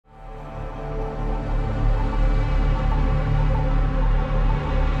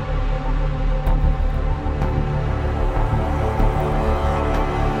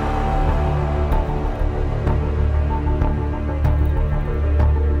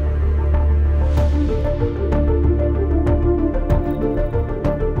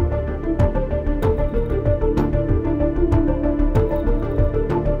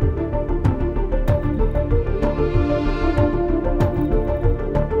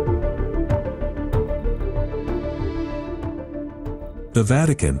The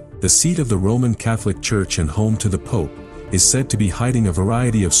Vatican, the seat of the Roman Catholic Church and home to the Pope, is said to be hiding a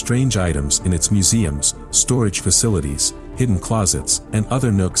variety of strange items in its museums, storage facilities, hidden closets, and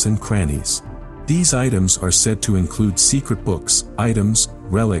other nooks and crannies. These items are said to include secret books, items,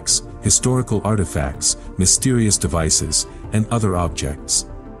 relics, historical artifacts, mysterious devices, and other objects.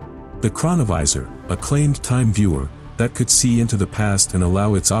 The Chronovisor, a claimed time viewer that could see into the past and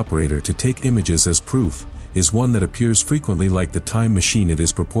allow its operator to take images as proof, is one that appears frequently like the time machine it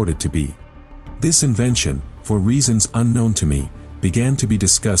is purported to be. This invention, for reasons unknown to me, began to be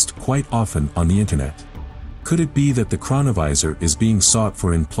discussed quite often on the internet. Could it be that the Chronovisor is being sought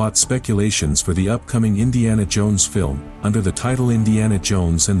for in plot speculations for the upcoming Indiana Jones film, under the title Indiana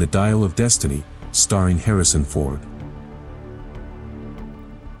Jones and the Dial of Destiny, starring Harrison Ford?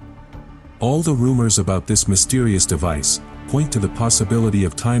 All the rumors about this mysterious device point to the possibility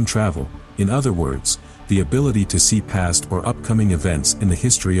of time travel, in other words, the ability to see past or upcoming events in the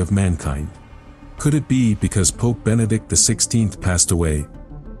history of mankind. Could it be because Pope Benedict XVI passed away?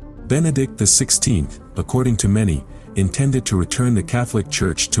 Benedict XVI, according to many, intended to return the Catholic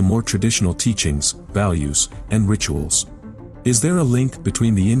Church to more traditional teachings, values, and rituals. Is there a link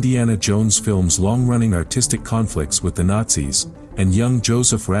between the Indiana Jones film's long-running artistic conflicts with the Nazis, and young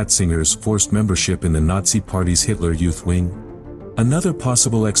Joseph Ratzinger's forced membership in the Nazi Party's Hitler Youth Wing? Another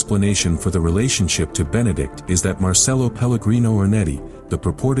possible explanation for the relationship to Benedict is that Marcello Pellegrino Ernetti, the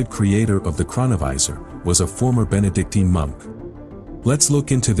purported creator of the Chronovisor, was a former Benedictine monk. Let's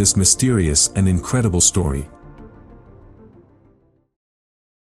look into this mysterious and incredible story.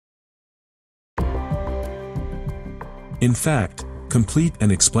 In fact, complete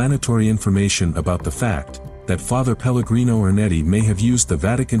and explanatory information about the fact that Father Pellegrino Ernetti may have used the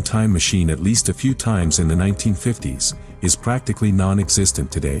Vatican time machine at least a few times in the 1950s, is practically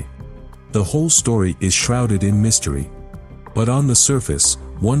non-existent today. The whole story is shrouded in mystery. But on the surface,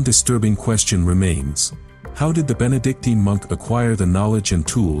 one disturbing question remains. How did the Benedictine monk acquire the knowledge and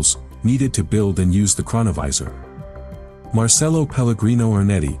tools needed to build and use the Chronovisor? Marcello Pellegrino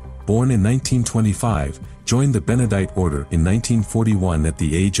Ernetti, born in 1925, joined the Benedite order in 1941 at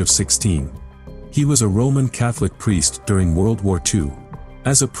the age of 16. He was a Roman Catholic priest during World War II.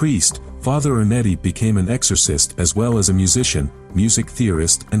 As a priest, Father Ernetti became an exorcist as well as a musician, music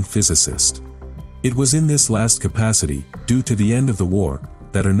theorist, and physicist. It was in this last capacity, due to the end of the war,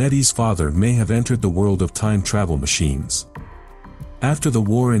 that Ernetti's father may have entered the world of time travel machines. After the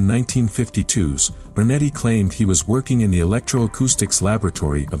war in 1952, Ernetti claimed he was working in the electroacoustics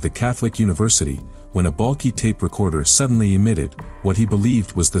laboratory of the Catholic University, when a bulky tape recorder suddenly emitted what he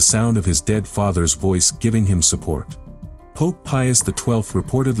believed was the sound of his dead father's voice giving him support. Pope Pius XII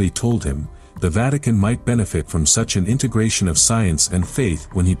reportedly told him, the Vatican might benefit from such an integration of science and faith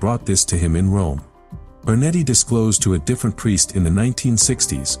when he brought this to him in Rome. Ernetti disclosed to a different priest in the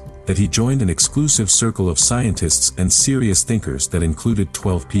 1960s that he joined an exclusive circle of scientists and serious thinkers that included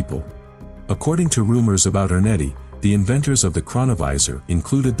 12 people. According to rumors about Ernetti, the inventors of the Chronovisor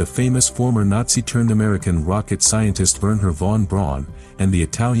included the famous former Nazi-turned-American rocket scientist Wernher von Braun and the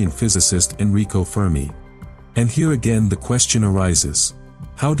Italian physicist Enrico Fermi. And here again the question arises.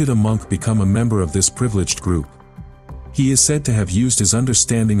 How did a monk become a member of this privileged group? He is said to have used his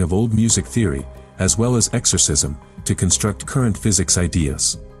understanding of old music theory, as well as exorcism, to construct current physics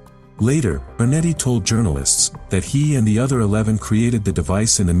ideas. Later, Ernetti told journalists that he and the other 11 created the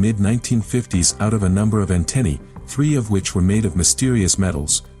device in the mid-1950s out of a number of antennae, 3 of which were made of mysterious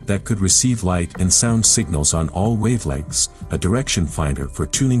metals, that could receive light and sound signals on all wavelengths, a direction finder for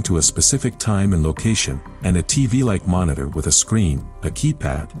tuning to a specific time and location, and a TV-like monitor with a screen, a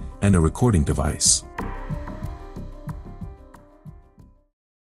keypad, and a recording device.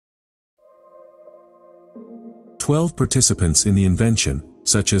 "12 participants in the invention,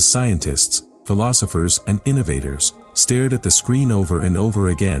 such as scientists, philosophers, and innovators, stared at the screen over and over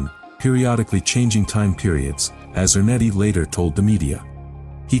again, periodically changing time periods," as Ernetti later told the media.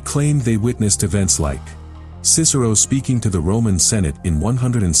 He claimed they witnessed events like Cicero speaking to the Roman Senate in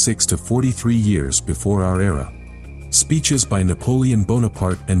 106 to 43 years before our era, speeches by Napoleon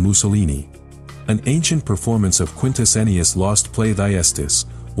Bonaparte and Mussolini, an ancient performance of Quintus Ennius' lost play Thyestes,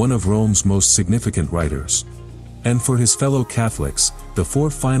 one of Rome's most significant writers, and for his fellow Catholics, the 4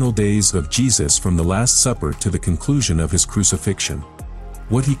 final days of Jesus from the Last Supper to the conclusion of his crucifixion.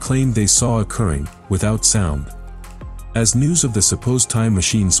 What he claimed they saw occurring, without sound. As news of the supposed time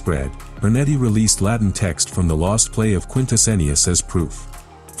machine spread, Ernetti released Latin text from the lost play of Quintus Ennius as proof.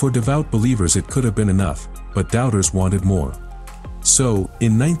 For devout believers it could have been enough, but doubters wanted more. So,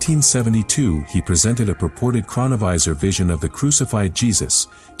 in 1972 he presented a purported Chronovisor vision of the crucified Jesus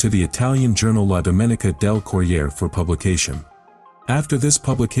to the Italian journal La Domenica del Corriere for publication. After this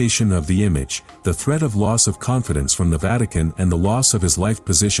publication of the image, the threat of loss of confidence from the Vatican and the loss of his life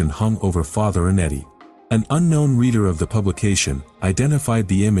position hung over Father Ernetti. An unknown reader of the publication identified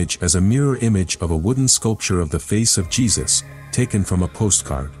the image as a mirror image of a wooden sculpture of the face of Jesus, taken from a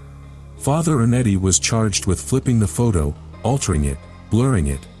postcard. Father Ernetti was charged with flipping the photo, altering it, blurring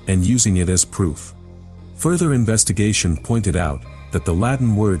it, and using it as proof. Further investigation pointed out that the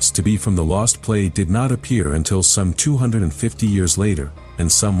Latin words to be from the lost play did not appear until some 250 years later,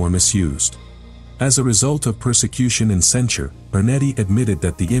 and some were misused. As a result of persecution and censure, Ernetti admitted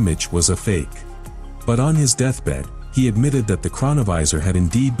that the image was a fake. But on his deathbed, he admitted that the chronovisor had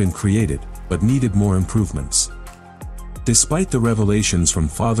indeed been created, but needed more improvements. Despite the revelations from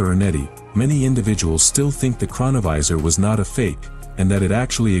Father Ernetti, many individuals still think the chronovisor was not a fake, and that it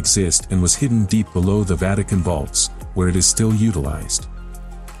actually exists and was hidden deep below the Vatican vaults, where it is still utilized.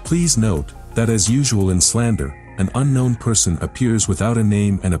 Please note that, as usual in slander, an unknown person appears without a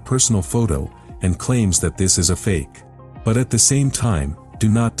name and a personal photo, and claims that this is a fake. But at the same time, do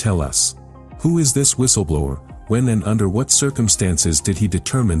not tell us. Who is this whistleblower? When and under what circumstances did he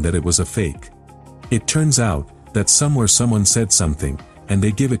determine that it was a fake? It turns out that somewhere someone said something, and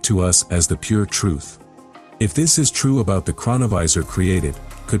they give it to us as the pure truth. If this is true about the chronovisor created,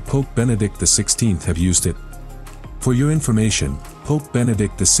 could Pope Benedict XVI have used it? For your information, Pope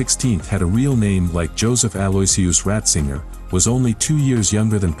Benedict XVI had a real name like Joseph Aloysius Ratzinger, was only 2 years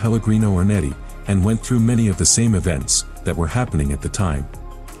younger than Pellegrino Ernetti, and went through many of the same events that were happening at the time.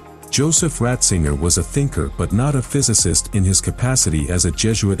 Joseph Ratzinger was a thinker but not a physicist in his capacity as a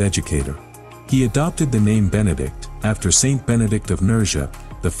Jesuit educator. He adopted the name Benedict after Saint Benedict of Nursia,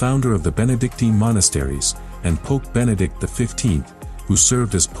 the founder of the Benedictine monasteries, and Pope Benedict XV, who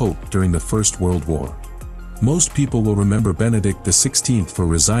served as Pope during the First World War. Most people will remember Benedict XVI for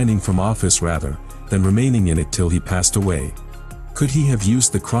resigning from office rather than remaining in it till he passed away. Could he have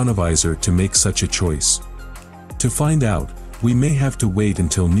used the chronovisor to make such a choice? To find out, we may have to wait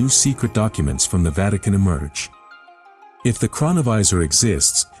until new secret documents from the Vatican emerge. If the chronovisor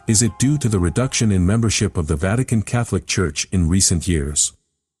exists, is it due to the reduction in membership of the Vatican Catholic Church in recent years?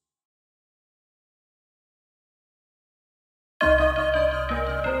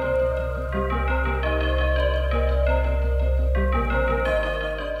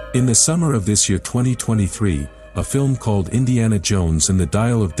 In the summer of this year 2023, a film called Indiana Jones and the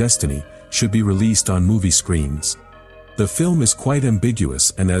Dial of Destiny should be released on movie screens. The film is quite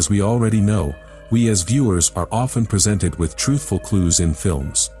ambiguous, and as we already know, we as viewers are often presented with truthful clues in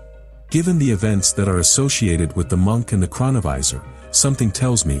films. Given the events that are associated with the monk and the chronovisor, something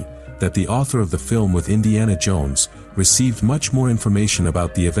tells me that the author of the film with Indiana Jones received much more information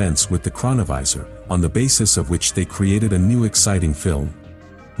about the events with the chronovisor, on the basis of which they created a new exciting film.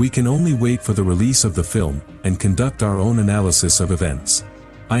 We can only wait for the release of the film and conduct our own analysis of events.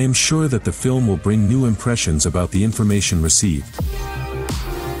 I am sure that the film will bring new impressions about the information received.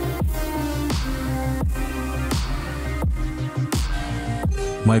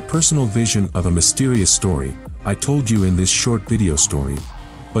 My personal vision of a mysterious story, I told you in this short video story.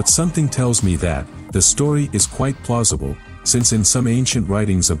 But something tells me that the story is quite plausible, since in some ancient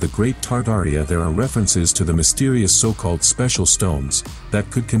writings of the Great Tartaria there are references to the mysterious so-called special stones that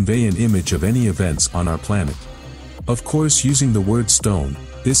could convey an image of any events on our planet. Of course, using the word stone,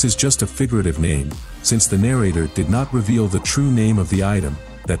 this is just a figurative name, since the narrator did not reveal the true name of the item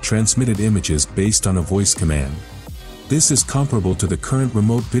that transmitted images based on a voice command. This is comparable to the current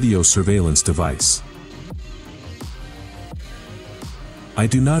remote video surveillance device. I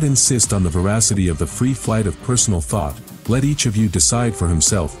do not insist on the veracity of the free flight of personal thought. Let each of you decide for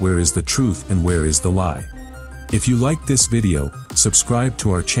himself where is the truth and where is the lie. If you liked this video, subscribe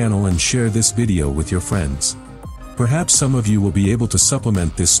to our channel and share this video with your friends. Perhaps some of you will be able to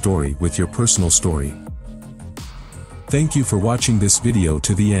supplement this story with your personal story. Thank you for watching this video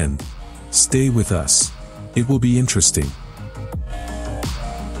to the end. Stay with us. It will be interesting.